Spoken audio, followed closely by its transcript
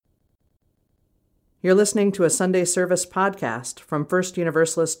You're listening to a Sunday service podcast from First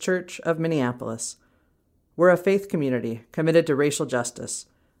Universalist Church of Minneapolis. We're a faith community committed to racial justice,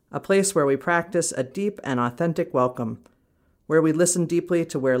 a place where we practice a deep and authentic welcome, where we listen deeply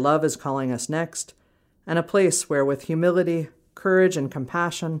to where love is calling us next, and a place where with humility, courage, and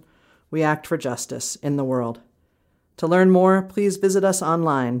compassion, we act for justice in the world. To learn more, please visit us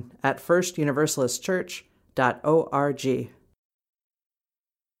online at firstuniversalistchurch.org.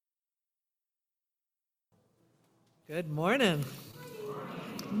 Good morning.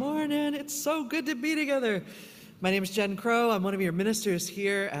 Morning. It's so good to be together. My name is Jen Crow. I'm one of your ministers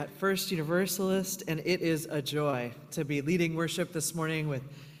here at First Universalist, and it is a joy to be leading worship this morning with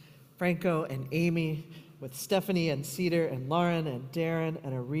Franco and Amy, with Stephanie and Cedar and Lauren and Darren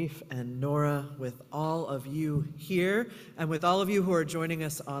and Arif and Nora, with all of you here and with all of you who are joining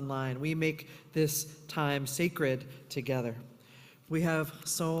us online. We make this time sacred together. We have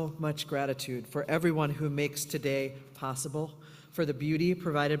so much gratitude for everyone who makes today possible, for the beauty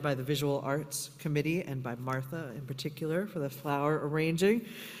provided by the Visual Arts Committee and by Martha in particular for the flower arranging.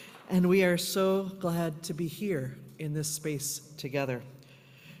 And we are so glad to be here in this space together.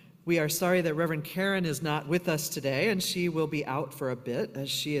 We are sorry that Reverend Karen is not with us today, and she will be out for a bit as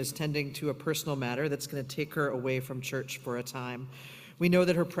she is tending to a personal matter that's going to take her away from church for a time. We know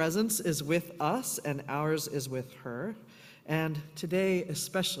that her presence is with us and ours is with her. And today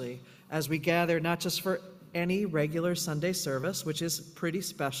especially, as we gather not just for any regular Sunday service, which is pretty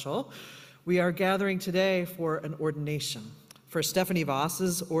special, we are gathering today for an ordination. For Stephanie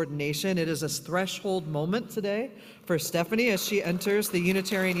Voss's ordination, it is a threshold moment today for Stephanie as she enters the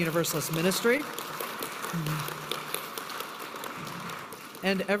Unitarian Universalist ministry.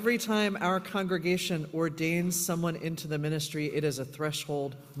 And every time our congregation ordains someone into the ministry, it is a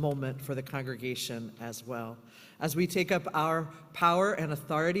threshold moment for the congregation as well. As we take up our power and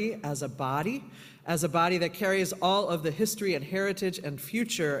authority as a body that carries all of the history and heritage and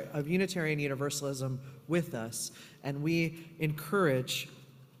future of Unitarian Universalism with us, and we encourage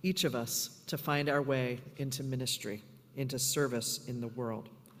each of us to find our way into ministry, into service in the world.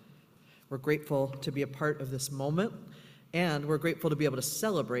 We're grateful to be a part of this moment, and we're grateful to be able to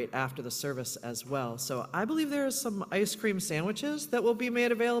celebrate after the service as well. So I believe there are some ice cream sandwiches that will be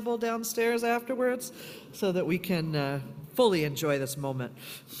made available downstairs afterwards so that we can fully enjoy this moment.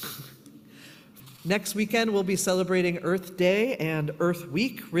 Next weekend, we'll be celebrating Earth Day and Earth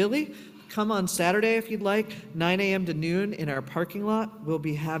Week, really. Come on Saturday if you'd like, 9 a.m. to noon in our parking lot. We'll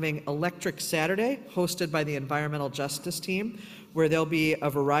be having Electric Saturday, hosted by the Environmental Justice Team, where there'll be a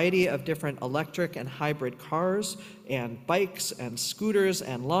variety of different electric and hybrid cars and bikes and scooters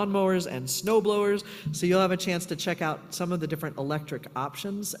and lawnmowers and snowblowers. So you'll have a chance to check out some of the different electric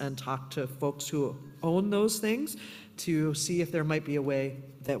options and talk to folks who own those things to see if there might be a way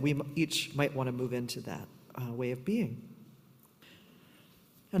that we each might want to move into that way of being.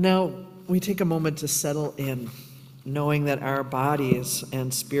 And now we take a moment to settle in, knowing that our bodies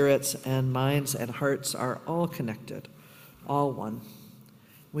and spirits and minds and hearts are all connected, all one.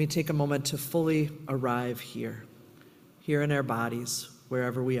 We take a moment to fully arrive here in our bodies,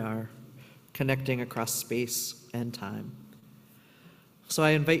 wherever we are, connecting across space and time. So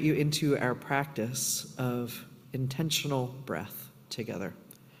I invite you into our practice of intentional breath together.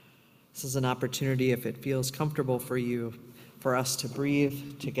 This is an opportunity, if it feels comfortable for you, for us to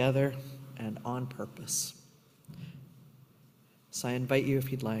breathe together and on purpose. So I invite you,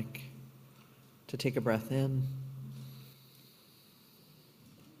 if you'd like, to take a breath in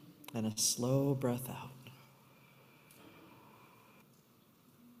and a slow breath out.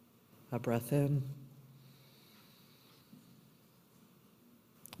 A breath in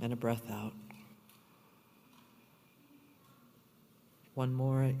and a breath out. One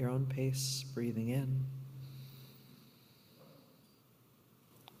more at your own pace, breathing in,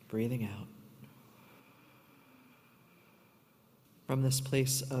 breathing out. From this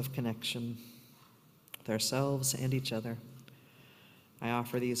place of connection with ourselves and each other, I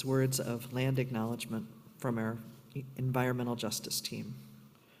offer these words of land acknowledgement from our environmental justice team.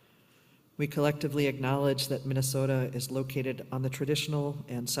 We collectively acknowledge that Minnesota is located on the traditional,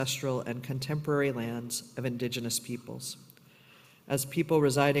 ancestral, and contemporary lands of Indigenous peoples. As people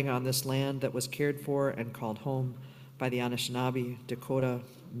residing on this land that was cared for and called home by the Anishinaabe, Dakota,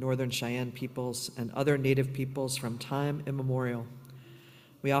 Northern Cheyenne peoples, and other Native peoples from time immemorial,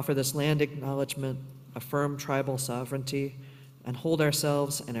 we offer this land acknowledgement, affirm tribal sovereignty, and hold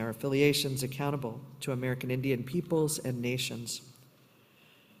ourselves and our affiliations accountable to American Indian peoples and nations.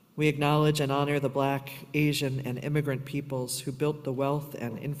 We acknowledge and honor the Black, Asian, and immigrant peoples who built the wealth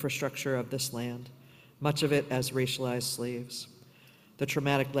and infrastructure of this land, much of it as racialized slaves. the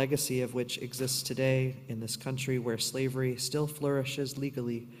traumatic legacy of which exists today in this country where slavery still flourishes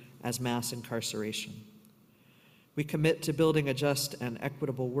legally as mass incarceration. We commit to building a just and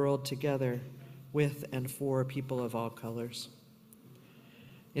equitable world together with and for people of all colors.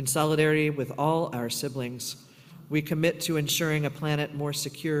 In solidarity with all our siblings, we commit to ensuring a planet more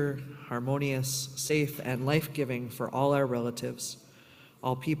secure, harmonious, safe, and life-giving for all our relatives,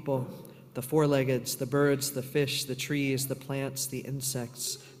 all people, the four-leggeds, the birds, the fish, the trees, the plants, the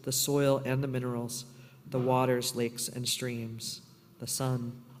insects, the soil and the minerals, the waters, lakes, and streams, the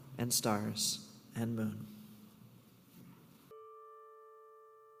sun and stars and moon.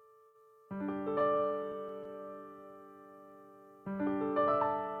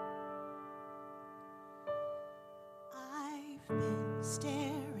 I've been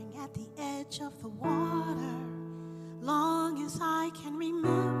staring at the edge of the water long as I can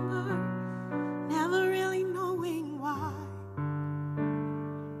remember, never really knowing why.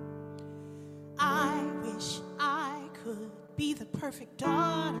 I wish I could be the perfect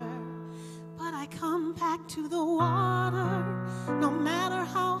daughter, but I come back to the water no matter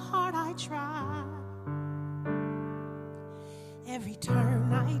how hard I try. Every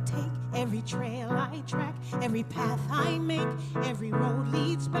turn I take, every trail I track, every path I make, every road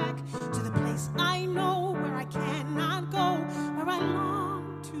leads back to the place I know where I cannot go, where I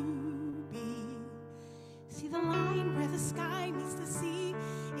long to be. See the line where the sky meets the sea,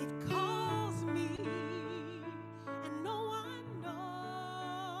 it calls me, and no one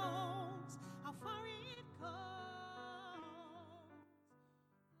knows how far it goes.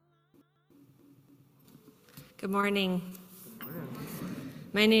 Good morning.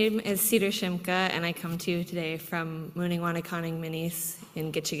 My name is Cedar Shimka, and I come to you today from Mooningwanakaning Minis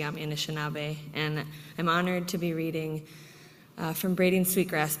in Gitchigami, Anishinaabe, and I'm honored to be reading from Braiding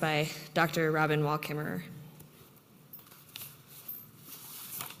Sweetgrass by Dr. Robin Wall Kimmerer.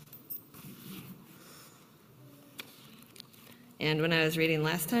 And when I was reading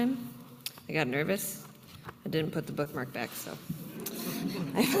last time, I got nervous. I didn't put the bookmark back, so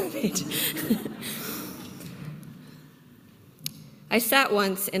I have a page. I sat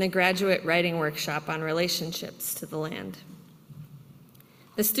once in a graduate writing workshop on relationships to the land.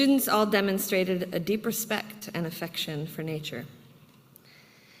 The students all demonstrated a deep respect and affection for nature.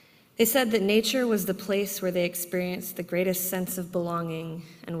 They said that nature was the place where they experienced the greatest sense of belonging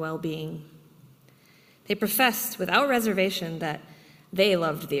and well-being. They professed without reservation that they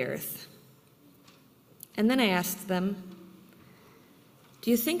loved the earth. And then I asked them,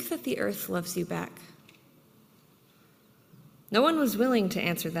 "Do you think that the earth loves you back?" No one was willing to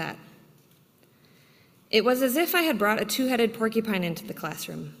answer that. It was as if I had brought a two-headed porcupine into the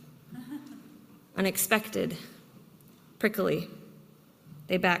classroom. Unexpected, prickly.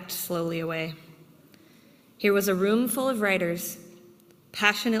 They backed slowly away. Here was a room full of writers,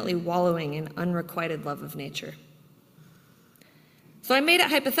 passionately wallowing in unrequited love of nature. So I made it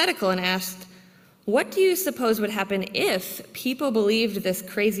hypothetical and asked, what do you suppose would happen if people believed this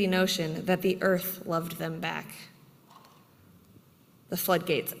crazy notion that the earth loved them back? The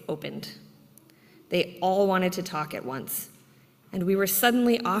floodgates opened. They all wanted to talk at once, and we were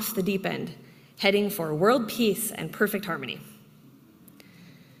suddenly off the deep end, heading for world peace and perfect harmony.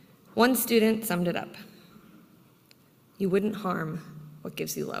 One student summed it up. You wouldn't harm what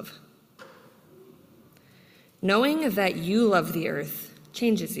gives you love. Knowing that you love the earth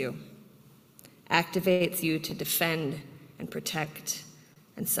changes you, activates you to defend and protect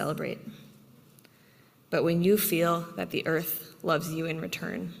and celebrate. But when you feel that the earth loves you in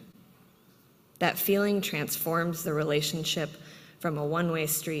return, that feeling transforms the relationship from a one-way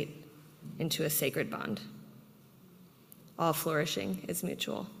street into a sacred bond. All flourishing is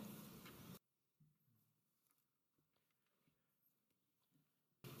mutual.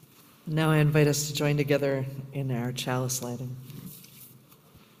 Now I invite us to join together in our chalice lighting.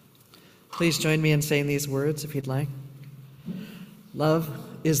 Please join me in saying these words if you'd like. Love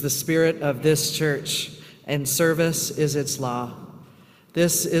is the spirit of this church, and service is its law.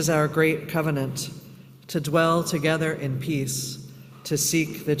 This is our great covenant, to dwell together in peace, to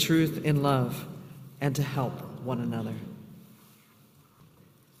seek the truth in love, and to help one another.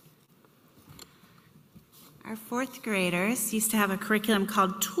 Our fourth graders used to have a curriculum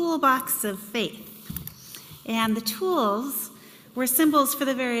called Toolbox of Faith. And the tools were symbols for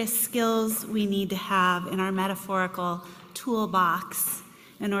the various skills we need to have in our metaphorical toolbox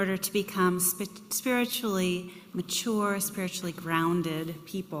in order to become spiritually mature, spiritually grounded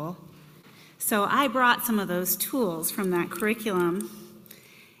people. So I brought some of those tools from that curriculum,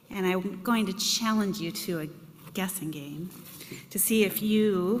 and I'm going to challenge you to a guessing game to see if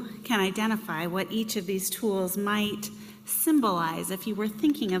you can identify what each of these tools might symbolize if you were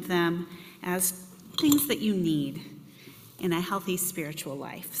thinking of them as things that you need in a healthy spiritual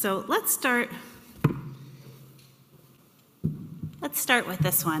life? So let's start with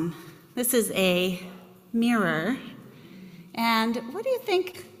this one. This is a mirror. And what do you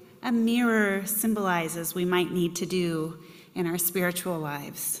think a mirror symbolizes we might need to do in our spiritual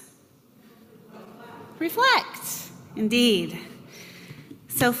lives? Reflect. Indeed.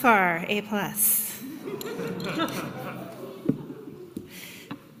 So far, A+.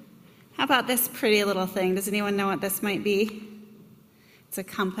 How about this pretty little thing? Does anyone know what this might be? It's a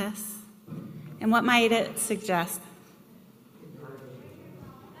compass. And what might it suggest?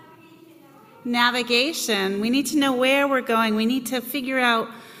 Navigation. We need to know where we're going. We need to figure out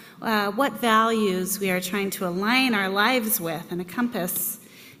what values we are trying to align our lives with. And a compass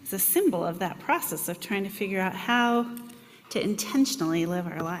is a symbol of that process of trying to figure out how to intentionally live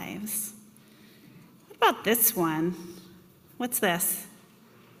our lives. What about this one? What's this?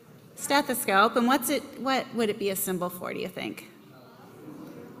 Stethoscope. And what would it be a symbol for, do you think?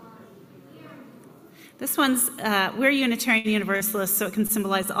 This one's, we're Unitarian Universalists, so it can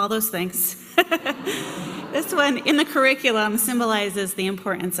symbolize all those things. This one in the curriculum symbolizes the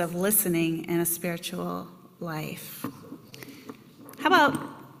importance of listening in a spiritual life. How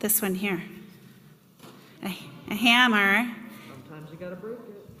about this one here? A hammer. Sometimes you gotta break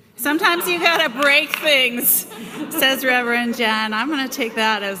it. Sometimes you gotta break things, says Reverend Jen. I'm gonna take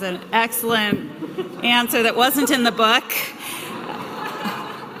that as an excellent answer that wasn't in the book,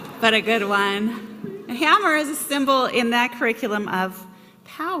 but a good one. A hammer is a symbol in that curriculum of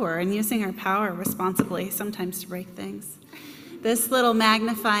power and using our power responsibly, sometimes to break things. This little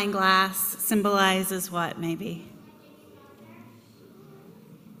magnifying glass symbolizes what, maybe?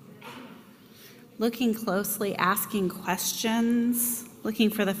 Looking closely, asking questions, looking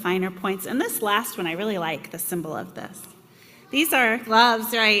for the finer points. And this last one, I really like the symbol of this. These are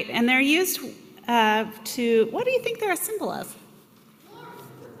gloves, right? And they're used to, what do you think they're a symbol of?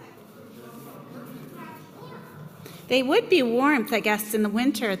 They would be warmth, I guess, in the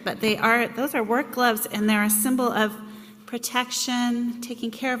winter, but those are work gloves, and they're a symbol of protection,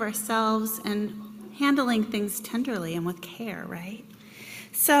 taking care of ourselves, and handling things tenderly and with care, right?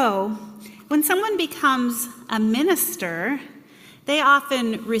 So, when someone becomes a minister, they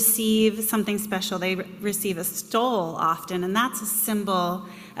often receive something special. They receive a stole often, and that's a symbol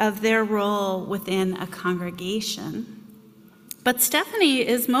of their role within a congregation. But Stephanie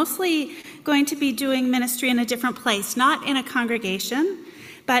is mostly going to be doing ministry in a different place, not in a congregation,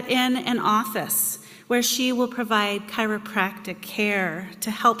 but in an office where she will provide chiropractic care to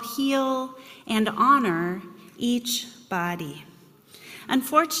help heal and honor each body.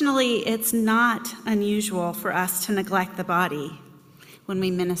 Unfortunately, it's not unusual for us to neglect the body when we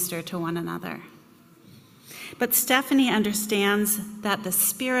minister to one another. But Stephanie understands that the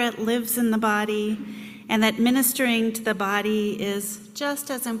spirit lives in the body and that ministering to the body is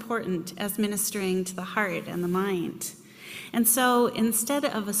just as important as ministering to the heart and the mind. And so instead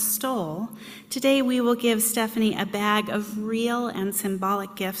of a stole, today we will give Stephanie a bag of real and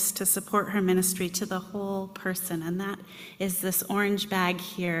symbolic gifts to support her ministry to the whole person. And that is this orange bag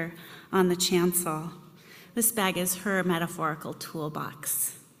here on the chancel. This bag is her metaphorical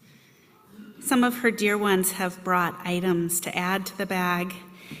toolbox. Some of her dear ones have brought items to add to the bag.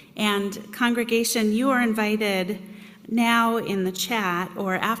 And congregation, you are invited now in the chat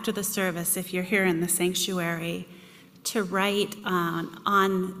or after the service, if you're here in the sanctuary, to write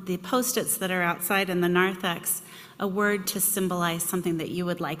on the Post-its that are outside in the narthex a word to symbolize something that you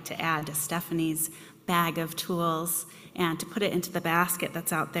would like to add to Stephanie's bag of tools and to put it into the basket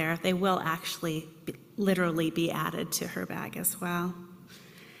that's out there. They will actually literally be added to her bag as well.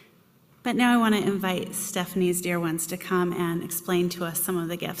 But now I want to invite Stephanie's dear ones to come and explain to us some of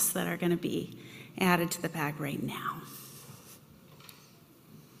the gifts that are going to be added to the bag right now.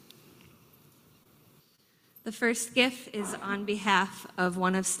 The first gift is on behalf of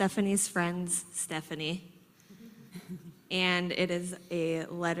one of Stephanie's friends, Stephanie. And it is a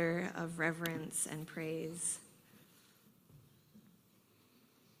letter of reverence and praise.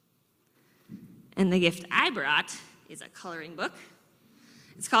 And the gift I brought is a coloring book.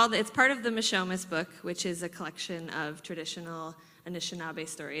 It's part of the Mishomis book, which is a collection of traditional Anishinaabe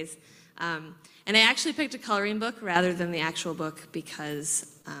stories. And I actually picked a coloring book rather than the actual book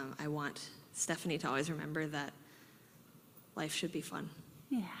because I want Stephanie to always remember that life should be fun.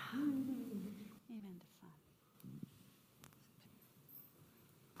 Yeah. Amen to fun.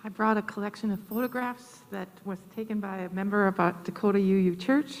 I brought a collection of photographs that was taken by a member of our Dakota UU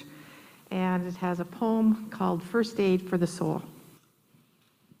Church, and it has a poem called First Aid for the Soul.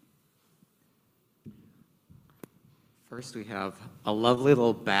 First, we have a lovely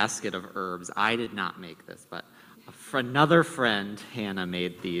little basket of herbs. I did not make this, but another friend, Hannah,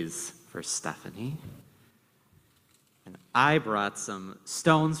 made these for Stephanie. And I brought some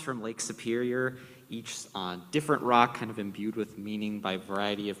stones from Lake Superior, each on different rock, kind of imbued with meaning by a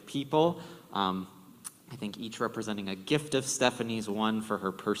variety of people. I think each representing a gift of Stephanie's, one for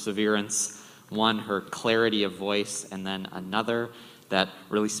her perseverance, one her clarity of voice, and then another that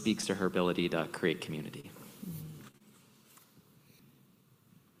really speaks to her ability to create community.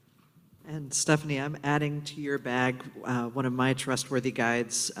 And Stephanie, I'm adding to your bag one of my trustworthy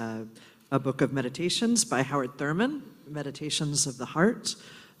guides, a book of meditations by Howard Thurman, Meditations of the Heart,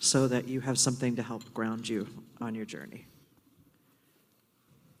 so that you have something to help ground you on your journey.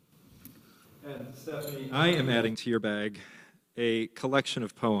 And Stephanie, I am adding to your bag a collection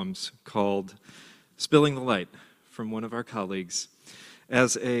of poems called Spilling the Light from one of our colleagues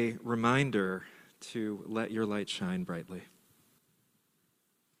as a reminder to let your light shine brightly.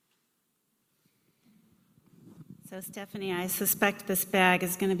 So Stephanie, I suspect this bag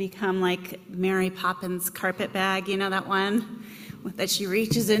is going to become like Mary Poppins' carpet bag, you know that one that she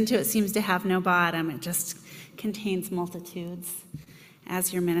reaches into, it seems to have no bottom, it just contains multitudes,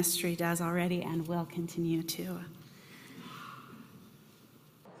 as your ministry does already and will continue to.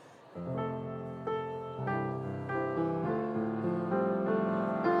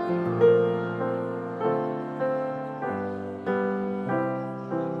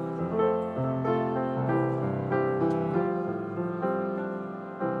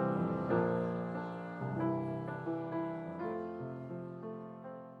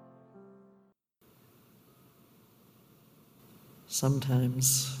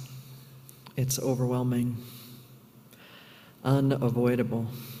 Sometimes it's overwhelming, unavoidable.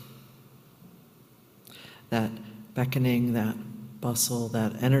 That beckoning, that bustle,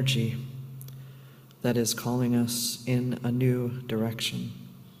 that energy that is calling us in a new direction.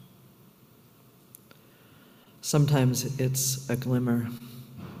 Sometimes it's a glimmer,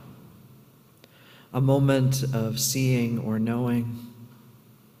 a moment of seeing or knowing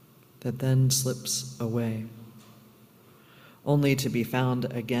that then slips away, only to be found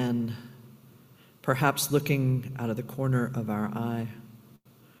again, perhaps looking out of the corner of our eye,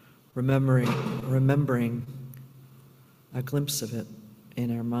 remembering a glimpse of it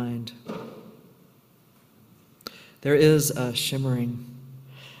in our mind. There is a shimmering,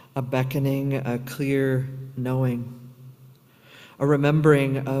 a beckoning, a clear knowing, a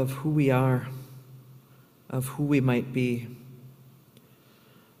remembering of who we are, of who we might be,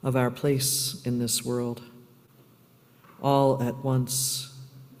 of our place in this world, all at once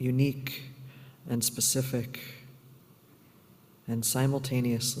unique and specific, and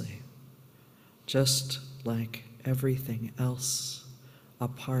simultaneously, just like everything else, a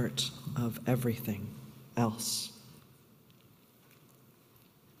part of everything else.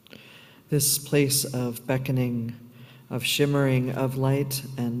 This place of beckoning, of shimmering, of light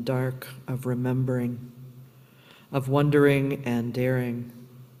and dark, of remembering, of wondering and daring,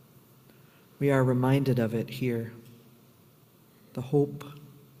 we are reminded of it here. The hope,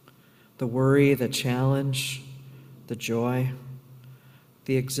 the worry, the challenge, the joy,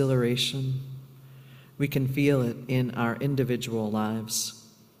 the exhilaration. We can feel it in our individual lives,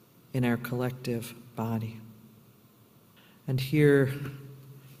 in our collective body. And here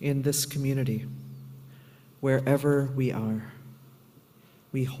in this community, wherever we are,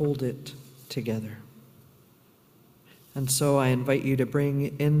 we hold it together. And so I invite you to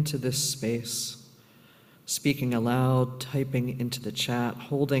bring into this space, speaking aloud, typing into the chat,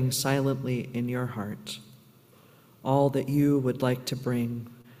 holding silently in your heart, all that you would like to bring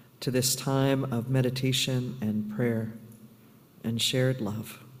to this time of meditation and prayer and shared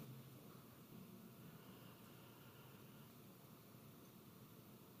love.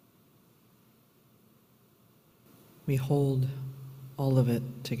 We hold all of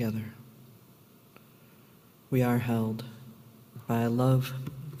it together. We are held by a love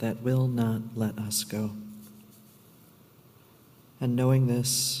that will not let us go. And knowing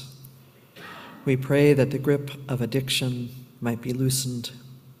this, we pray that the grip of addiction might be loosened,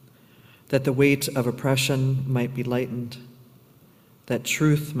 that the weight of oppression might be lightened, that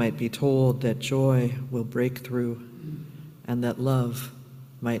truth might be told, that joy will break through, and that love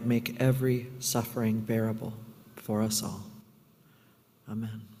might make every suffering bearable for us all.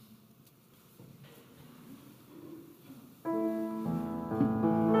 Amen.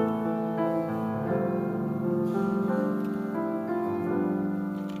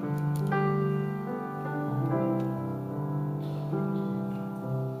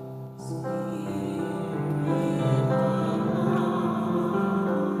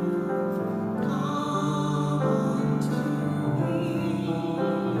 Come to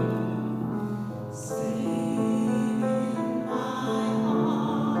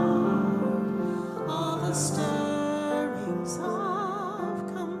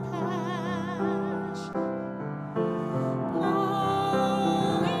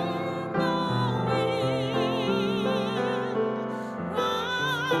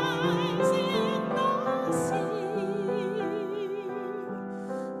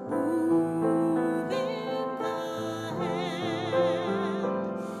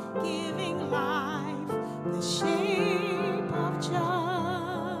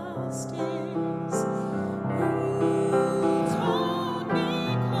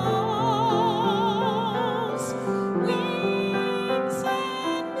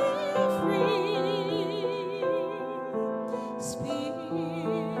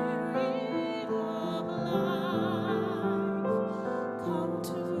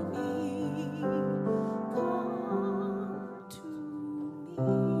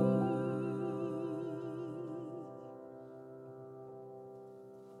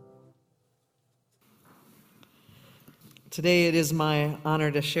Today it is my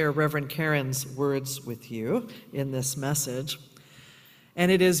honor to share Reverend Karen's words with you in this message.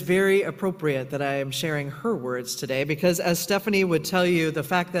 And it is very appropriate that I am sharing her words today because, as Stephanie would tell you, the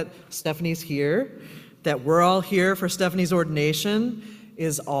fact that Stephanie's here, that we're all here for Stephanie's ordination,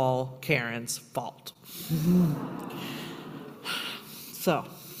 is all Karen's fault. So,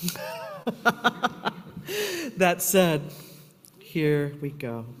 that said, here we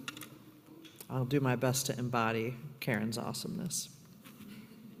go. I'll do my best to embody Karen's awesomeness.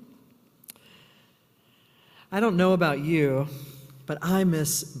 I don't know about you, but I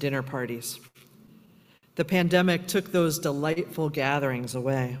miss dinner parties. The pandemic took those delightful gatherings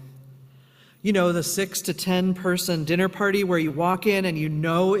away. You know, the 6 to 10 person dinner party where you walk in and you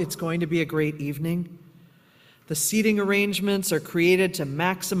know it's going to be a great evening. The seating arrangements are created to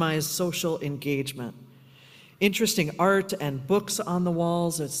maximize social engagement. Interesting art and books on the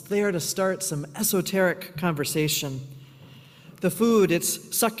walls. It's there to start some esoteric conversation. The food,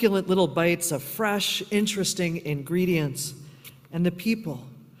 it's succulent little bites of fresh, interesting ingredients. And the people,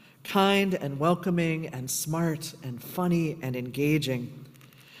 kind and welcoming and smart and funny and engaging.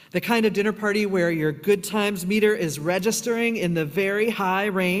 The kind of dinner party where your good times meter is registering in the very high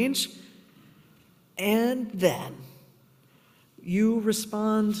range. And then you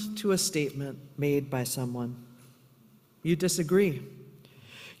respond to a statement made by someone. You disagree.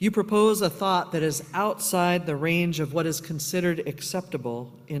 You propose a thought that is outside the range of what is considered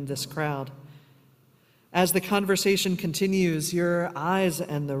acceptable in this crowd. As the conversation continues, your eyes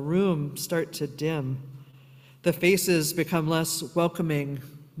and the room start to dim. The faces become less welcoming,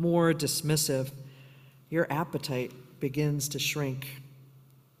 more dismissive. Your appetite begins to shrink.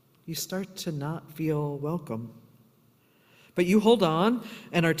 You start to not feel welcome. But you hold on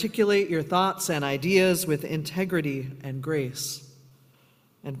and articulate your thoughts and ideas with integrity and grace.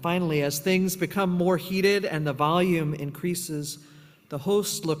 And finally, as things become more heated and the volume increases, the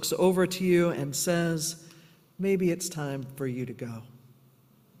host looks over to you and says, "Maybe it's time for you to go."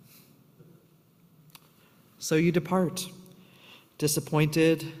 So you depart,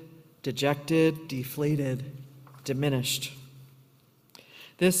 disappointed, dejected, deflated, diminished.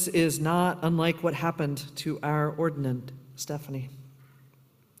 This is not unlike what happened to our ordinand, Stephanie.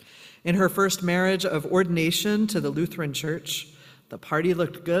 In her first marriage of ordination to the Lutheran Church, the party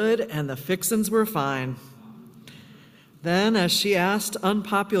looked good and the fixins were fine. Then, as she asked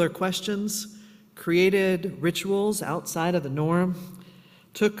unpopular questions, created rituals outside of the norm,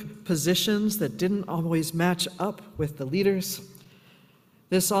 took positions that didn't always match up with the leaders,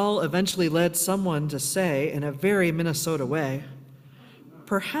 this all eventually led someone to say, in a very Minnesota way,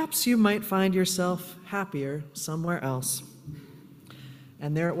 "Perhaps you might find yourself happier somewhere else."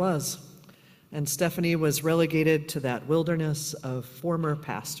 And there it was. And Stephanie was relegated to that wilderness of former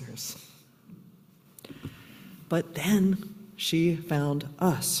pastors. But then she found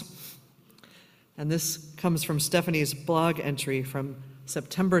us. And this comes from Stephanie's blog entry from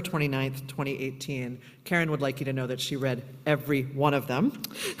September 29th, 2018. Karen would like you to know that she read every one of them.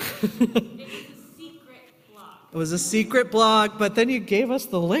 It was a secret blog, but then you gave us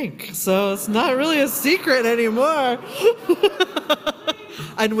the link, so it's not really a secret anymore.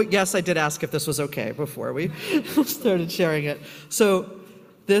 And yes, I did ask if this was okay before we started sharing it. So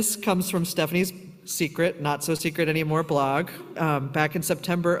this comes from Stephanie's secret, not so secret anymore blog, back in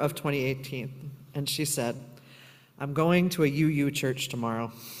September of 2018. And she said, "I'm going to a UU church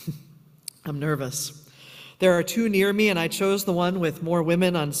tomorrow. I'm nervous. There are 2 near me, and I chose the one with more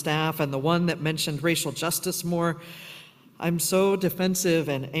women on staff and the one that mentioned racial justice more. I'm so defensive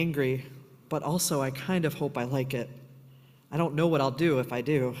and angry, but also I kind of hope I like it. I don't know what I'll do if I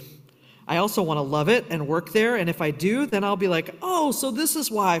do. I also want to love it and work there, and if I do, then I'll be like, oh, so this is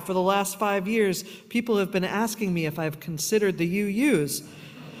why for the last 5 years people have been asking me if I've considered the UUs.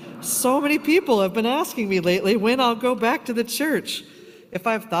 So many people have been asking me lately when I'll go back to the church. If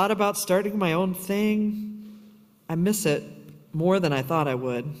I've thought about starting my own thing, I miss it more than I thought I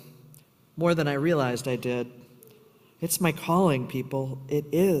would, more than I realized I did. It's my calling, people. It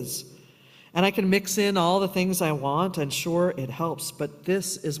is. And I can mix in all the things I want, and sure, it helps, but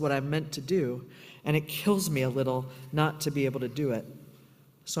this is what I'm meant to do, and it kills me a little not to be able to do it.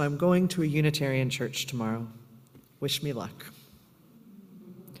 So I'm going to a Unitarian church tomorrow. Wish me luck."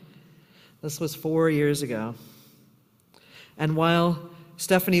 This was 4 years ago. And while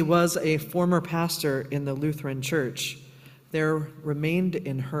Stephanie was a former pastor in the Lutheran Church, there remained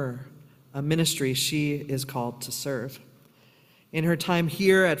in her a ministry she is called to serve. In her time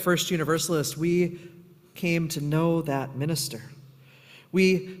here at First Universalist, we came to know that minister.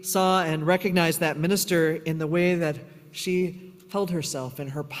 We saw and recognized that minister in the way that she held herself in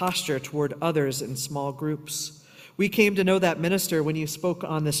her posture toward others in small groups. We came to know that minister when you spoke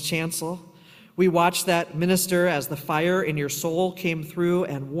on this chancel. We watched that minister as the fire in your soul came through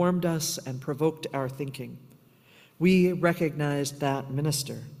and warmed us and provoked our thinking. We recognized that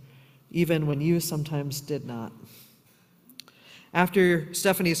minister, even when you sometimes did not. After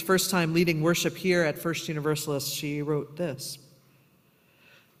Stephanie's first time leading worship here at First Universalist, she wrote this.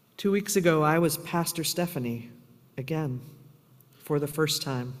 2 weeks ago, I was Pastor Stephanie again for the first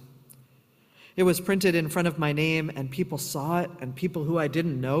time. It was printed in front of my name, and people saw it, and people who I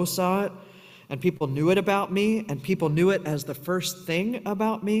didn't know saw it, and people knew it about me, and people knew it as the first thing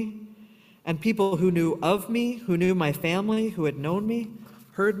about me, and people who knew of me, who knew my family, who had known me,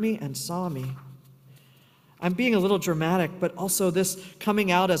 heard me, and saw me. I'm being a little dramatic, but also this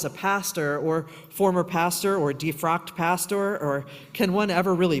coming out as a pastor or former pastor or defrocked pastor, or can one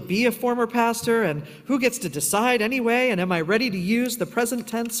ever really be a former pastor, and who gets to decide anyway, and am I ready to use the present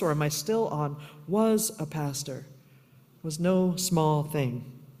tense, or am I still on was a pastor, was no small thing,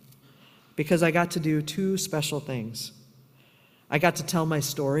 because I got to do two special things. I got to tell my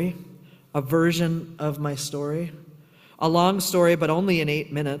story, a version of my story, a long story, but only in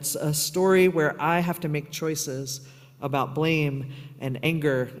 8 minutes, a story where I have to make choices about blame and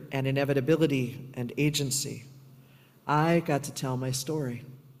anger and inevitability and agency. I got to tell my story,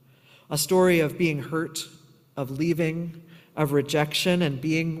 a story of being hurt, of leaving, of rejection and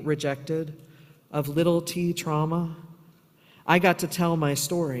being rejected, of little t trauma. I got to tell my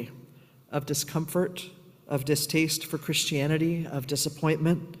story of discomfort, of distaste for Christianity, of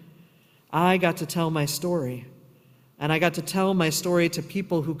disappointment. I got to tell my story. And I got to tell my story to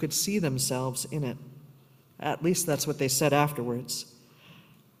people who could see themselves in it. At least that's what they said afterwards.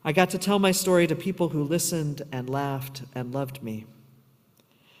 I got to tell my story to people who listened and laughed and loved me.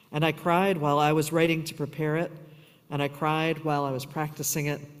 And I cried while I was writing to prepare it, and I cried while I was practicing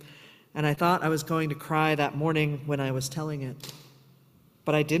it, and I thought I was going to cry that morning when I was telling it.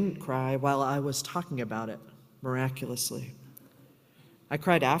 But I didn't cry while I was talking about it, miraculously. I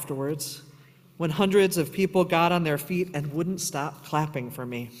cried afterwards, when hundreds of people got on their feet and wouldn't stop clapping for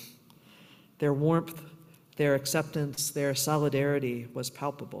me. Their warmth, their acceptance, their solidarity was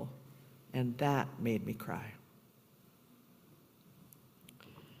palpable, and that made me cry.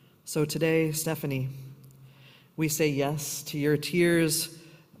 So today, Stephanie, we say yes to your tears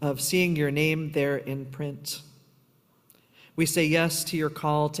of seeing your name there in print. We say yes to your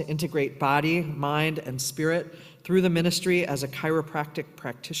call to integrate body, mind, and spirit through the ministry as a chiropractic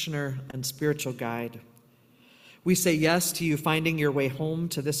practitioner and spiritual guide. We say yes to you finding your way home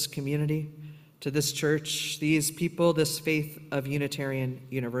to this community, to this church, these people, this faith of Unitarian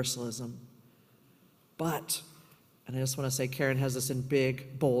Universalism. But, and I just want to say Karen has this in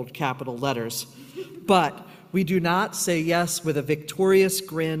big, bold, capital letters, but we do not say yes with a victorious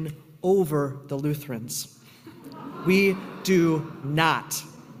grin over the Lutherans. We do not.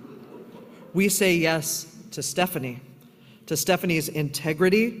 We say yes to Stephanie's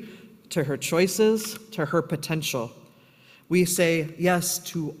integrity, to her choices, to her potential. We say yes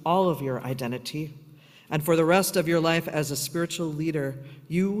to all of your identity. And for the rest of your life as a spiritual leader,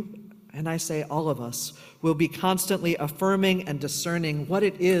 you, and I say all of us, will be constantly affirming and discerning what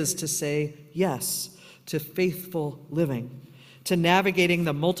it is to say yes to faithful living, to navigating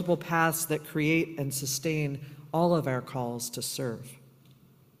the multiple paths that create and sustain all of our calls to serve.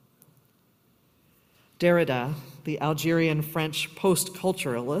 Derrida, the Algerian French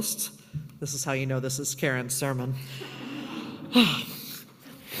post-culturalist, this is how you know this is Karen's sermon.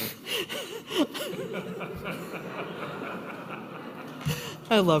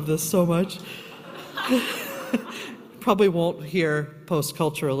 I love this so much. Probably won't hear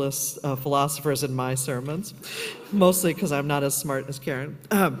post-culturalist philosophers in my sermons, mostly because I'm not as smart as Karen,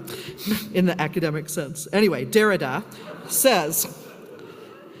 in the academic sense. Anyway, Derrida says,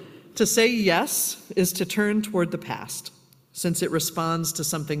 to say yes is to turn toward the past, since it responds to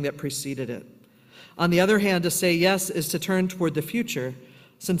something that preceded it. On the other hand, to say yes is to turn toward the future,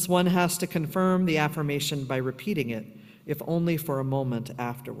 since one has to confirm the affirmation by repeating it, if only for a moment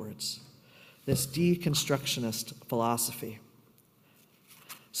afterwards. This deconstructionist philosophy.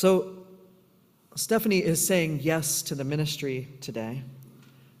 So, Stephanie is saying yes to the ministry today.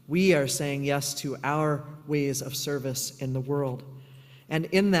 We are saying yes to our ways of service in the world. And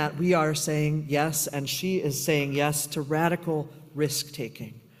in that, we are saying yes, and she is saying yes to radical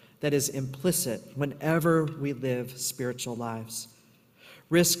risk-taking that is implicit whenever we live spiritual lives.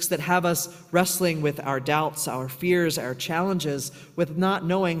 Risks that have us wrestling with our doubts, our fears, our challenges, with not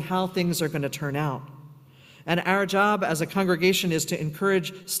knowing how things are going to turn out. And our job as a congregation is to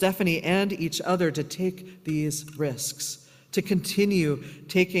encourage Stephanie and each other to take these risks, to continue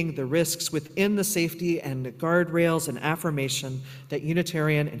taking the risks within the safety and the guardrails and affirmation that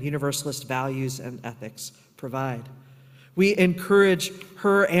Unitarian and Universalist values and ethics provide. We encourage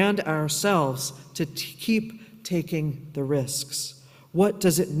her and ourselves to keep taking the risks. What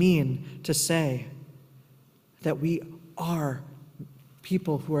does it mean to say that we are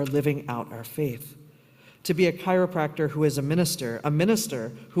people who are living out our faith? To be a chiropractor who is a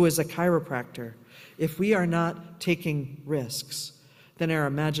minister who is a chiropractor. If we are not taking risks, then our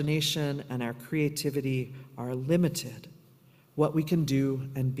imagination and our creativity are limited. What we can do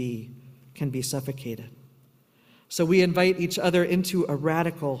and be can be suffocated. So we invite each other into a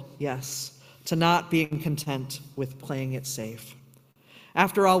radical yes, to not being content with playing it safe.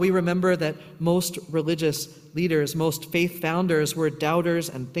 After all, we remember that most religious leaders, most faith founders were doubters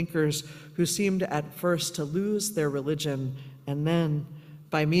and thinkers who seemed at first to lose their religion and then,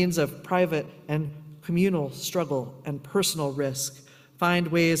 by means of private and communal struggle and personal risk, find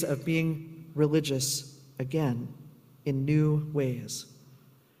ways of being religious again in new ways.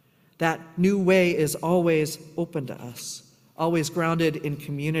 That new way is always open to us, always grounded in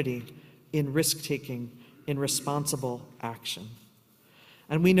community, in risk-taking, in responsible action.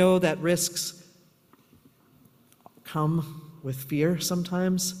 And we know that risks come with fear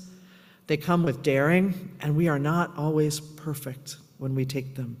sometimes. They come with daring, and we are not always perfect when we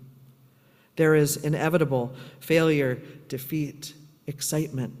take them. There is inevitable failure, defeat,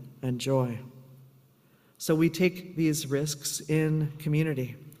 excitement, and joy. So we take these risks in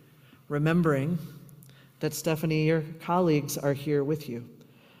community, remembering that, Stephanie, your colleagues are here with you.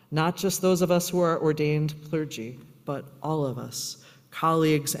 Not just those of us who are ordained clergy, but all of us,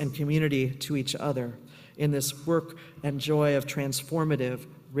 colleagues and community to each other in this work and joy of transformative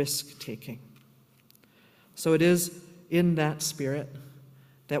risk-taking. So it is in that spirit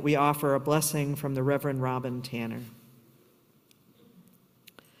that we offer a blessing from the Reverend Robin Tanner.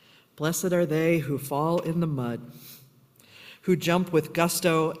 Blessed are they who fall in the mud, who jump with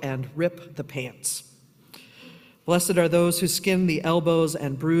gusto and rip the pants. Blessed are those who skin the elbows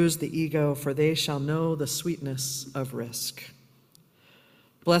and bruise the ego, for they shall know the sweetness of risk.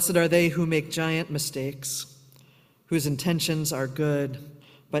 Blessed are they who make giant mistakes, whose intentions are good,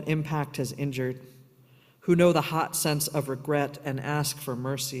 but impact has injured, who know the hot sense of regret and ask for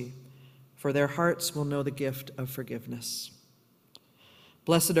mercy, for their hearts will know the gift of forgiveness.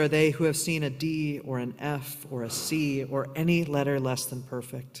 Blessed are they who have seen a D or an F or a C or any letter less than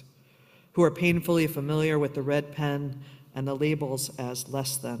perfect, who are painfully familiar with the red pen and the labels as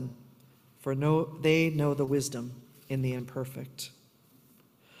less than, for they know the wisdom in the imperfect.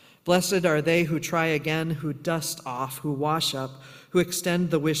 Blessed are they who try again, who dust off, who wash up, who extend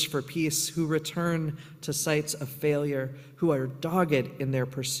the wish for peace, who return to sites of failure, who are dogged in their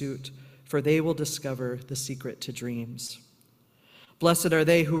pursuit, for they will discover the secret to dreams. Blessed are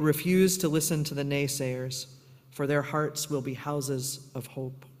they who refuse to listen to the naysayers, for their hearts will be houses of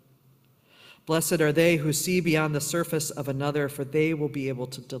hope. Blessed are they who see beyond the surface of another, for they will be able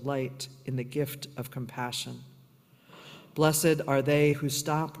to delight in the gift of compassion. Blessed are they who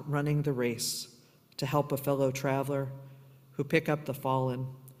stop running the race to help a fellow traveler, who pick up the fallen,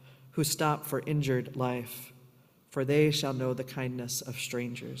 who stop for injured life, for they shall know the kindness of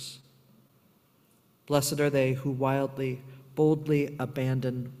strangers. Blessed are they who wildly, boldly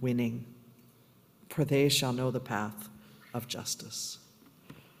abandon winning, for they shall know the path of justice.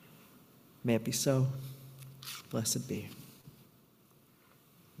 May it be so. Blessed be.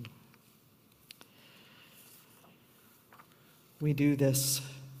 We do this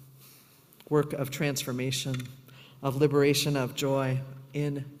work of transformation, of liberation, of joy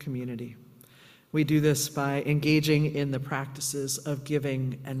in community. We do this by engaging in the practices of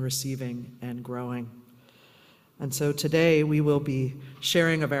giving and receiving and growing. And so today we will be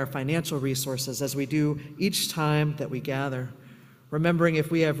sharing of our financial resources as we do each time that we gather. Remembering if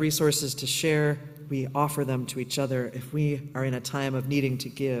we have resources to share, we offer them to each other. If we are in a time of needing to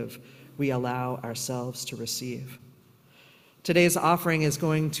give, we allow ourselves to receive. Today's offering is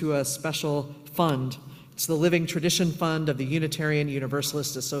going to a special fund. It's the Living Tradition Fund of the Unitarian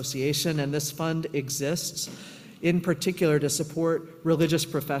Universalist Association, and this fund exists in particular to support religious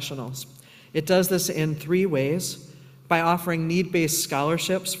professionals. It does this in 3 ways: by offering need-based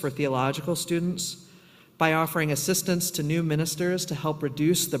scholarships for theological students, by offering assistance to new ministers to help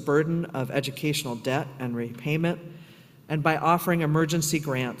reduce the burden of educational debt and repayment, and by offering emergency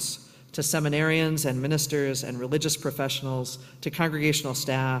grants to seminarians and ministers and religious professionals, to congregational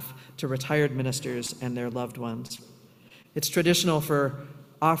staff, to retired ministers and their loved ones. It's traditional for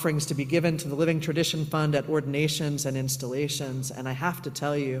offerings to be given to the Living Tradition Fund at ordinations and installations, and I have to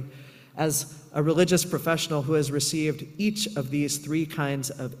tell you, As a religious professional who has received each of these three kinds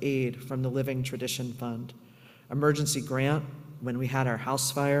of aid from the Living Tradition Fund: emergency grant when we had our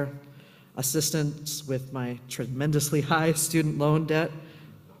house fire, assistance with my tremendously high student loan debt,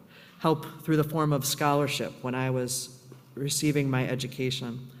 help through the form of scholarship when I was receiving my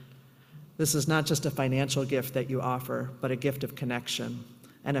education. This is not just a financial gift that you offer, but a gift of connection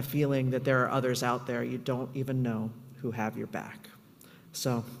and a feeling that there are others out there you don't even know who have your back.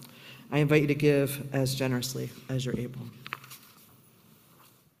 So I invite you to give as generously as you're able.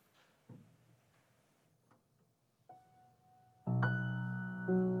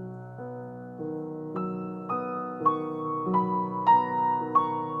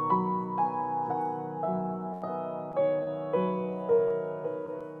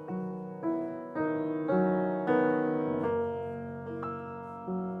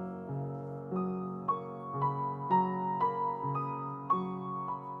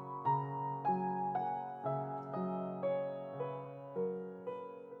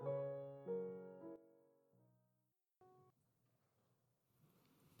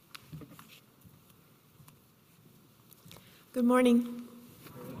 Good morning.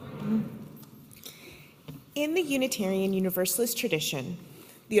 In the Unitarian Universalist tradition,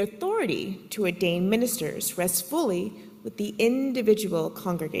 the authority to ordain ministers rests fully with the individual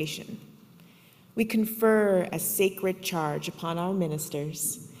congregation. We confer a sacred charge upon our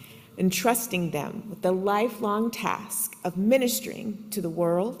ministers, entrusting them with the lifelong task of ministering to the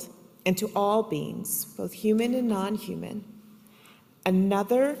world and to all beings, both human and non-human, and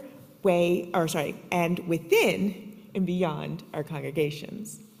within and beyond our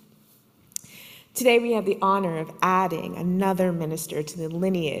congregations. Today we have the honor of adding another minister to the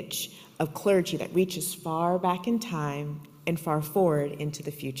lineage of clergy that reaches far back in time and far forward into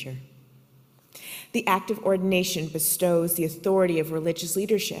the future. The act of ordination bestows the authority of religious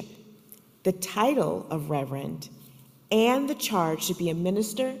leadership, the title of reverend, and the charge to be a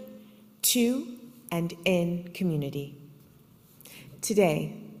minister to and in community.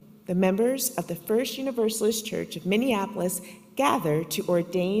 Today, the members of the First Universalist Church of Minneapolis gather to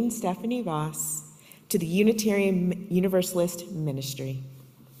ordain Stephanie Voss to the Unitarian Universalist ministry.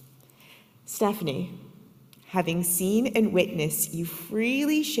 Stephanie, having seen and witnessed you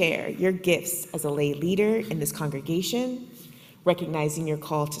freely share your gifts as a lay leader in this congregation, recognizing your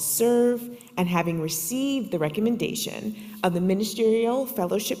call to serve, and having received the recommendation of the Ministerial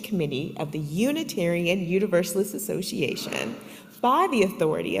Fellowship Committee of the Unitarian Universalist Association, by the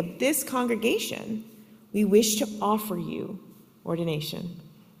authority of this congregation, we wish to offer you ordination.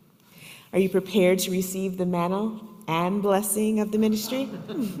 Are you prepared to receive the mantle and blessing of the ministry?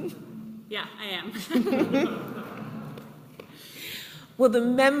 Yeah, I am. Will the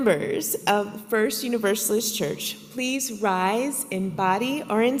members of First Universalist Church please rise in body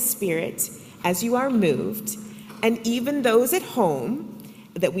or in spirit as you are moved, and even those at home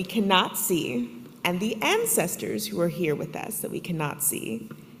that we cannot see, and the ancestors who are here with us that we cannot see,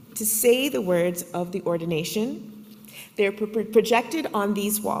 to say the words of the ordination. They're projected on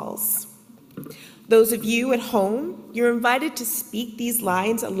these walls. Those of you at home, you're invited to speak these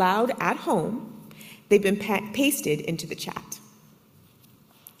lines aloud at home. They've been pasted into the chat.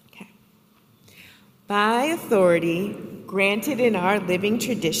 Okay. By authority granted in our living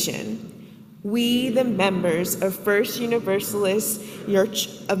tradition, we, the members of First Universalist Church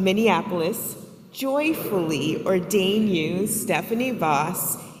of Minneapolis, joyfully ordain you, Stephanie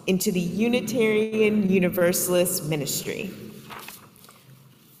Voss, into the Unitarian Universalist ministry.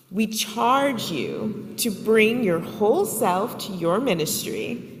 We charge you to bring your whole self to your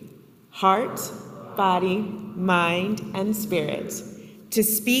ministry, heart, body, mind, and spirit, to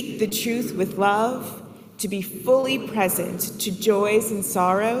speak the truth with love, to be fully present to joys and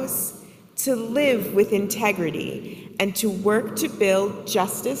sorrows, to live with integrity, and to work to build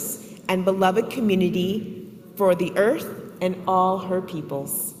justice and beloved community for the earth and all her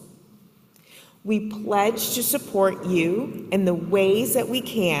peoples. We pledge to support you in the ways that we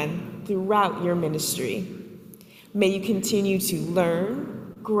can throughout your ministry. May you continue to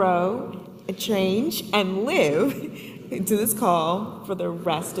learn, grow, and change, and live into this call for the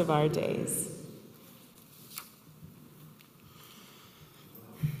rest of our days.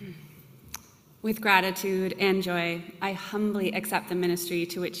 With gratitude and joy, I humbly accept the ministry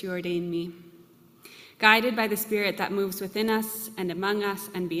to which you ordain me. Guided by the Spirit that moves within us and among us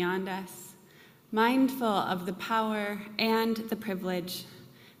and beyond us, mindful of the power and the privilege,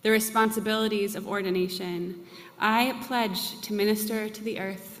 the responsibilities of ordination, I pledge to minister to the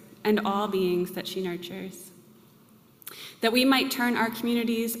earth and all beings that she nurtures, that we might turn our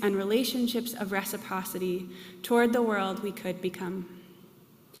communities and relationships of reciprocity toward the world we could become.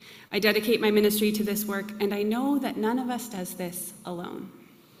 I dedicate my ministry to this work, and I know that none of us does this alone.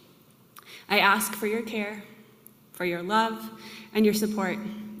 I ask for your care, for your love, and your support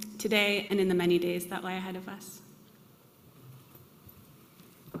today and in the many days that lie ahead of us.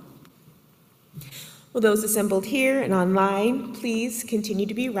 Will those assembled here and online please continue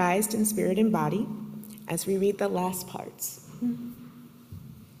to be raised in spirit and body as we read the last parts.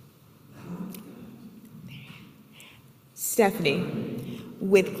 Stephanie,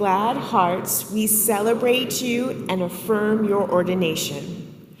 with glad hearts we celebrate you and affirm your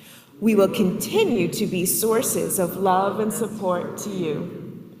ordination. We will continue to be sources of love and support to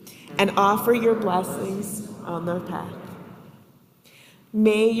you and offer your blessings on their path.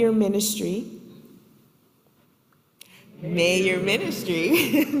 May your ministry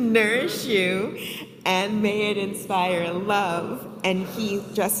nourish you, and may it inspire love and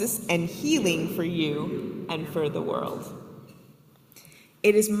justice and healing for you and for the world.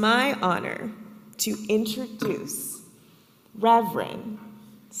 It is my honor to introduce Reverend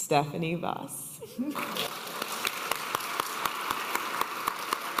Stephanie Voss.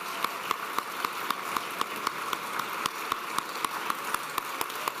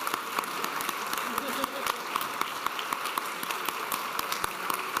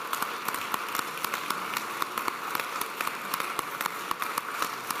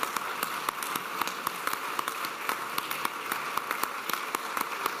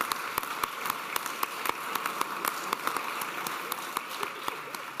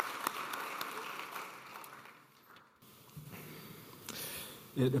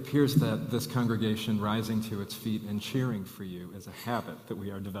 It appears that this congregation rising to its feet and cheering for you is a habit that we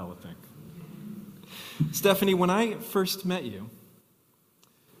are developing. Stephanie, when I first met you,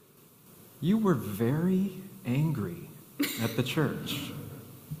 you were very angry at the church,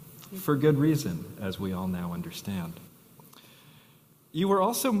 for good reason, as we all now understand. You were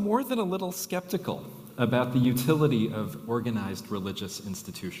also more than a little skeptical about the utility of organized religious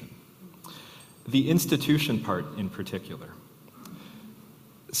institution, the institution part in particular.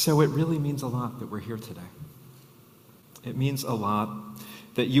 So it really means a lot that we're here today. It means a lot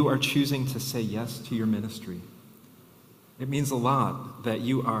that you are choosing to say yes to your ministry. It means a lot that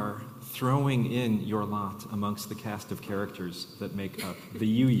you are throwing in your lot amongst the cast of characters that make up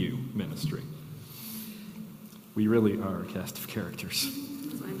the UU ministry. We really are a cast of characters.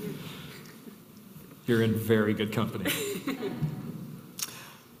 You're in very good company.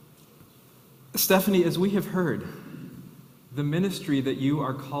 Stephanie, as we have heard, the ministry that you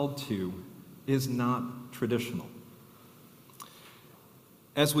are called to is not traditional.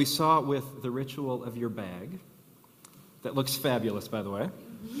 As we saw with the ritual of your bag, that looks fabulous, by the way.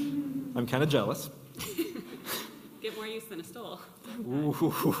 I'm kind of jealous. Get more use than a stole. Ooh.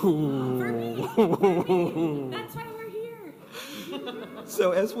 For me. That's why we're here.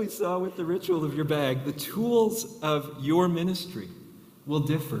 So as we saw with the ritual of your bag, the tools of your ministry will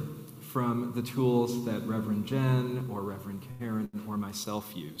differ from the tools that Reverend Jen or Reverend Karen or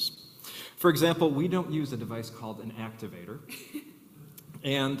myself use. For example, we don't use a device called an activator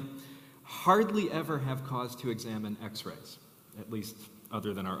and hardly ever have cause to examine x-rays, at least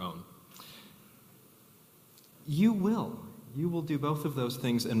other than our own. You will do both of those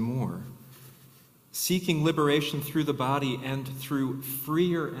things and more, seeking liberation through the body and through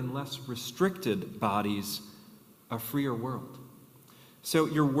freer and less restricted bodies, a freer world. So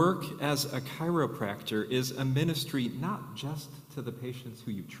your work as a chiropractor is a ministry not just to the patients who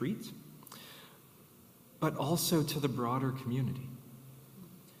you treat, but also to the broader community.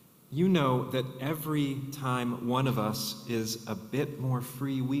 You know that every time one of us is a bit more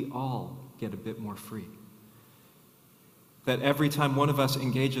free, we all get a bit more free. That every time one of us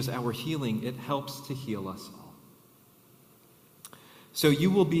engages our healing, it helps to heal us all. So you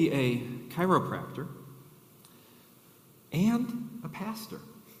will be a chiropractor and a pastor.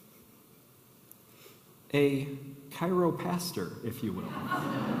 A chiropastor, if you will.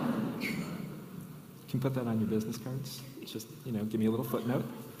 You can put that on your business cards. Just, give me a little footnote.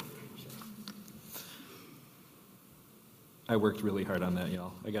 I worked really hard on that,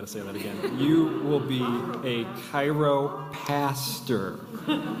 y'all. I gotta say that again. You will be a chiropastor.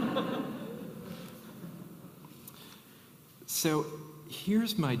 So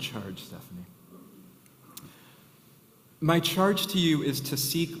here's my charge, Stephanie. My charge to you is to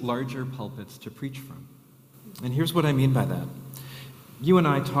seek larger pulpits to preach from. And here's what I mean by that. You and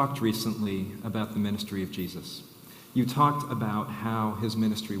I talked recently about the ministry of Jesus. You talked about how his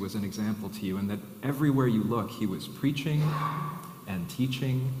ministry was an example to you and that everywhere you look, he was preaching and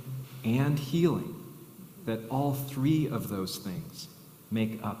teaching and healing, that all three of those things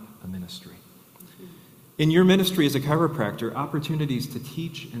make up a ministry. In your ministry as a chiropractor, opportunities to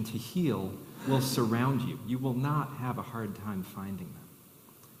teach and to heal will surround you. You will not have a hard time finding them.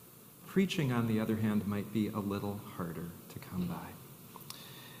 Preaching, on the other hand, might be a little harder to come by.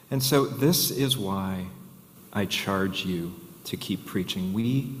 And so this is why I charge you to keep preaching.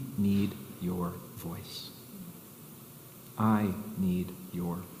 We need your voice. I need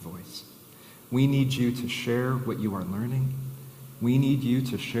your voice. We need you to share what you are learning. We need you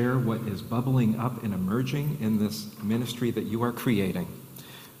to share what is bubbling up and emerging in this ministry that you are creating.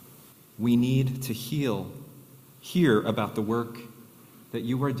 We need to hear about the work that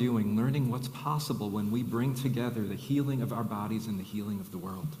you are doing, learning what's possible when we bring together the healing of our bodies and the healing of the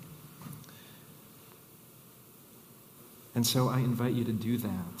world. And so I invite you to do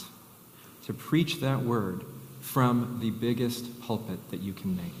that, to preach that word from the biggest pulpit that you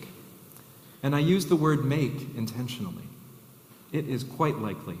can make. And I use the word make intentionally. It is quite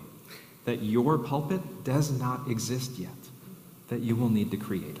likely that your pulpit does not exist yet, that you will need to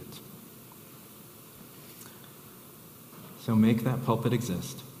create it. So make that pulpit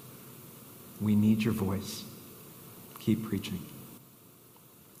exist. We need your voice. Keep preaching.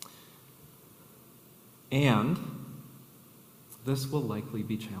 And this will likely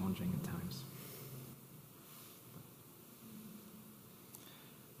be challenging at times.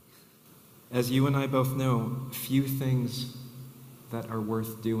 As you and I both know, few things that are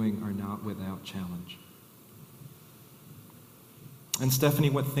worth doing are not without challenge. And Stephanie,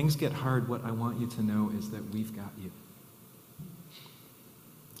 when things get hard, what I want you to know is that we've got you.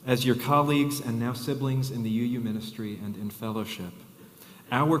 As your colleagues and now siblings in the UU ministry and in fellowship,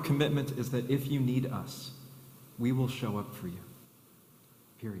 our commitment is that if you need us, we will show up for you.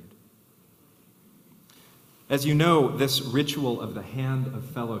 Period. As you know, this ritual of the hand of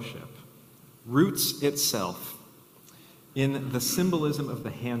fellowship roots itself in the symbolism of the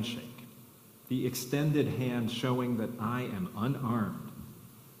handshake, the extended hand showing that I am unarmed.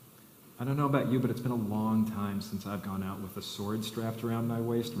 I don't know about you, but it's been a long time since I've gone out with a sword strapped around my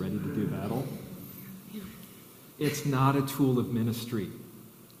waist, ready to do battle. It's not a tool of ministry.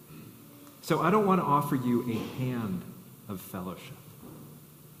 So I don't want to offer you a hand of fellowship.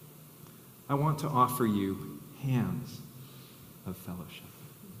 I want to offer you hands of fellowship.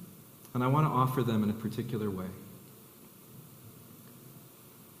 And I want to offer them in a particular way.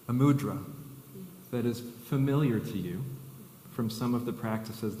 A mudra that is familiar to you from some of the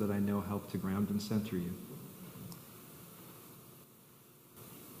practices that I know help to ground and center you.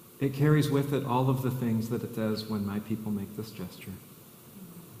 It carries with it all of the things that it does when my people make this gesture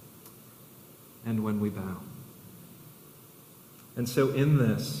and when we bow. And so in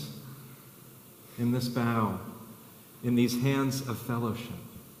this bow, in these hands of fellowship,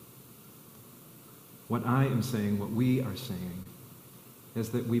 what I am saying, what we are saying,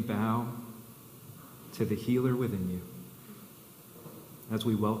 is that we bow to the healer within you as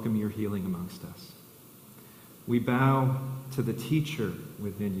we welcome your healing amongst us. We bow to the teacher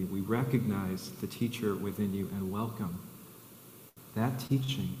within you. We recognize the teacher within you and welcome that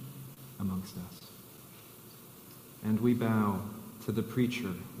teaching amongst us. And we bow to the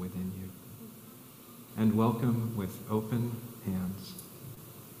preacher within you and welcome with open hands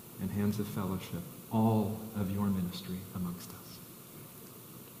and hands of fellowship all of your ministry amongst us.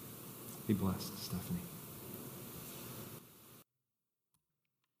 Be blessed, Stephanie.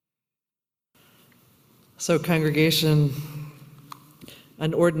 So, congregation,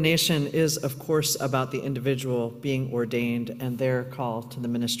 an ordination is, of course, about the individual being ordained and their call to the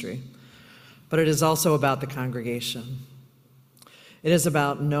ministry. But it is also about the congregation. It is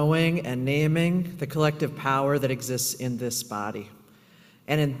about knowing and naming the collective power that exists in this body.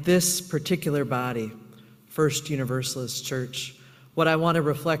 And in this particular body, First Universalist Church, what I want to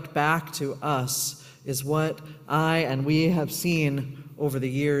reflect back to us is what I and we have seen over the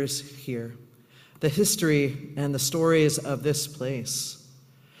years here. The history and the stories of this place.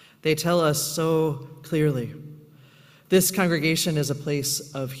 They tell us so clearly. This congregation is a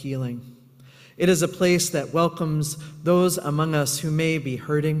place of healing. It is a place that welcomes those among us who may be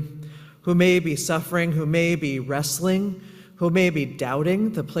hurting, who may be suffering, who may be wrestling, who may be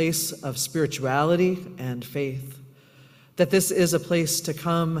doubting the place of spirituality and faith. That this is a place to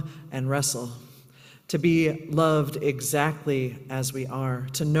come and wrestle, to be loved exactly as we are,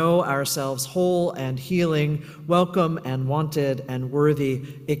 to know ourselves whole and healing, welcome and wanted and worthy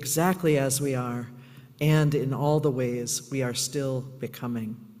exactly as we are, and in all the ways we are still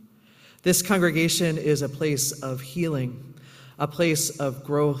becoming. This congregation is a place of healing, a place of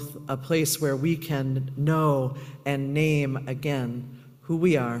growth, a place where we can know and name again who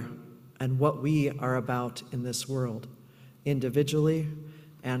we are and what we are about in this world, individually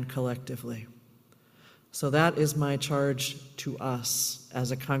and collectively. So that is my charge to us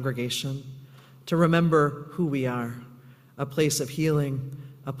as a congregation, to remember who we are, a place of healing,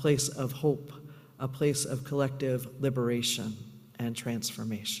 a place of hope, a place of collective liberation and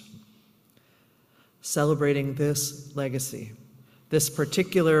transformation. Celebrating this legacy, this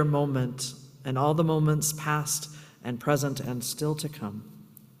particular moment, and all the moments past and present and still to come,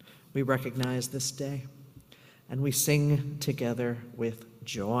 we recognize this day, and we sing together with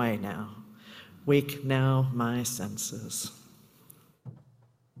joy now. Wake now my senses.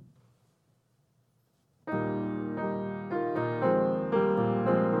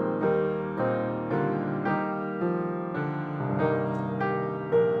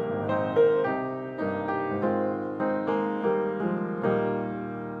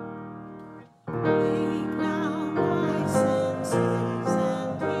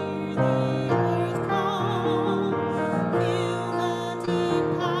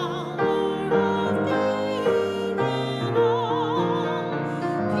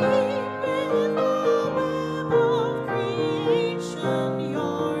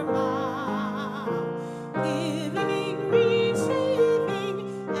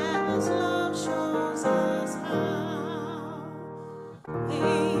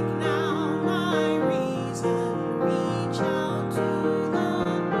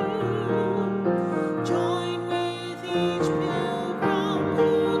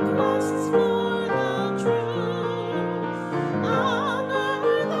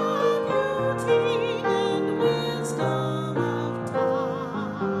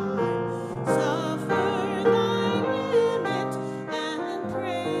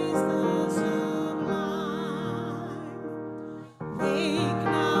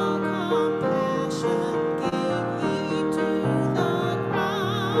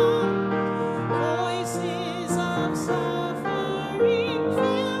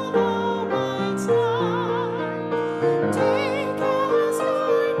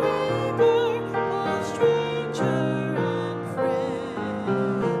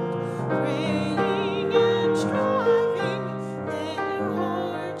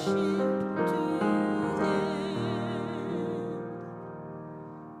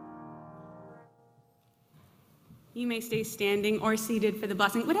 You may stay standing or seated for the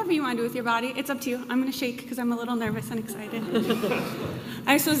blessing. Whatever you want to do with your body, it's up to you. I'm going to shake because I'm a little nervous and excited.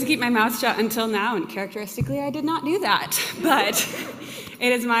 I was supposed to keep my mouth shut until now, and characteristically, I did not do that. But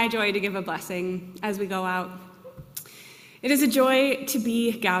it is my joy to give a blessing as we go out. It is a joy to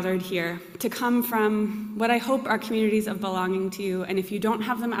be gathered here, to come from what I hope are communities of belonging to you. And if you don't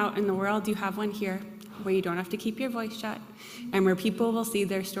have them out in the world, you have one here where you don't have to keep your voice shut and where people will see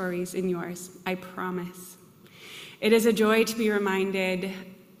their stories in yours. I promise. It is a joy to be reminded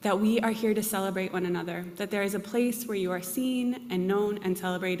that we are here to celebrate one another, that there is a place where you are seen and known and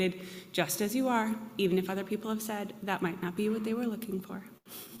celebrated just as you are, even if other people have said that might not be what they were looking for.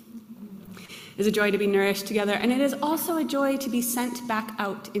 It is a joy to be nourished together, and it is also a joy to be sent back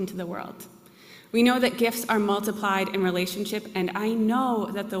out into the world. We know that gifts are multiplied in relationship, and I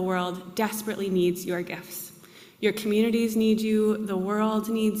know that the world desperately needs your gifts. Your communities need you, the world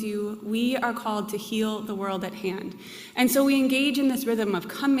needs you. We are called to heal the world at hand. And so we engage in this rhythm of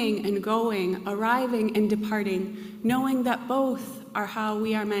coming and going, arriving and departing, knowing that both are how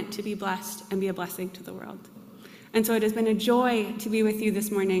we are meant to be blessed and be a blessing to the world. And so it has been a joy to be with you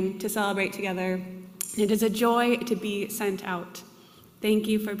this morning, to celebrate together. It is a joy to be sent out. Thank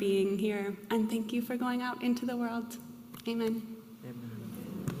you for being here, and thank you for going out into the world. Amen.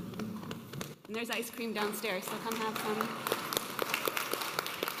 And there's ice cream downstairs, so come have some.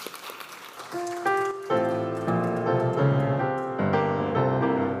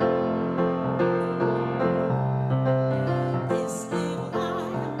 This little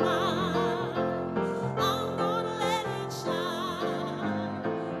light of mine, I'm gonna let it shine.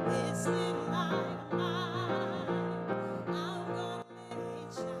 This little light of mine, I'm gonna let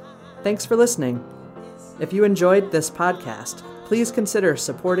it shine. Thanks for listening. If you enjoyed this podcast, please consider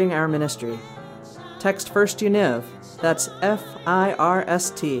supporting our ministry. Text First Univ, that's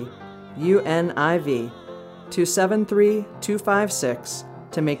FIRST UNIV, to 73256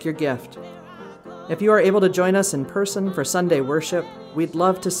 to make your gift. If you are able to join us in person for Sunday worship, we'd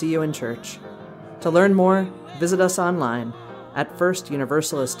love to see you in church. To learn more, visit us online at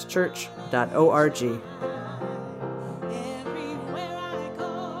firstuniversalistchurch.org.